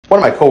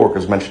One of my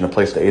coworkers mentioned a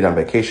place to eat on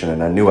vacation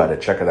and I knew I had to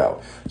check it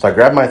out. So I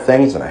grabbed my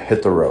things and I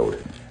hit the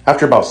road.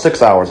 After about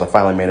 6 hours, I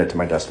finally made it to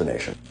my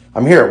destination.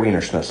 I'm here at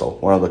Wiener Schnitzel,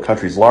 one of the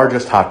country's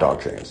largest hot dog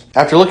chains.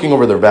 After looking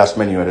over their vast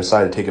menu, I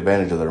decided to take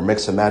advantage of their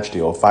mix and match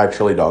deal of 5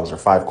 chili dogs or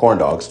 5 corn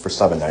dogs for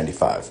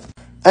 $7.95.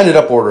 I ended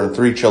up ordering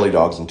 3 chili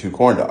dogs and 2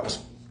 corn dogs.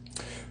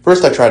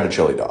 First, I tried the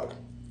chili dog.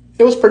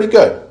 It was pretty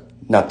good.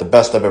 Not the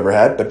best I've ever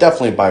had, but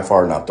definitely by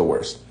far not the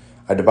worst.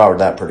 I devoured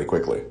that pretty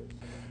quickly.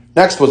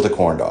 Next was the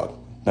corn dog.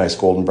 Nice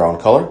golden brown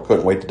color,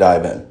 couldn't wait to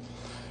dive in.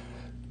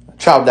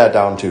 Chowed that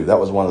down too.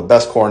 That was one of the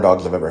best corn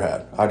dogs I've ever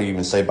had. I'd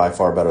even say by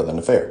far better than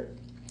the fare.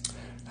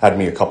 Had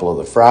me a couple of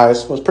the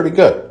fries, was pretty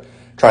good.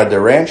 Tried their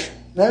ranch,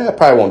 I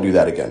probably won't do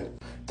that again.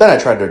 Then I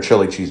tried their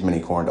chili cheese mini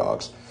corn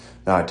dogs.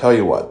 Now I tell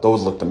you what,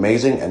 those looked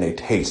amazing and they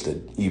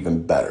tasted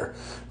even better.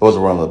 Those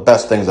were one of the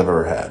best things I've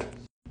ever had.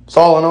 So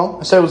all in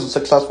all, I say it was a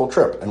successful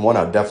trip and one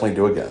I'd definitely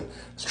do again.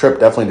 This trip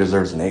definitely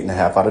deserves an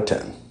 8.5 out of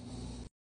 10.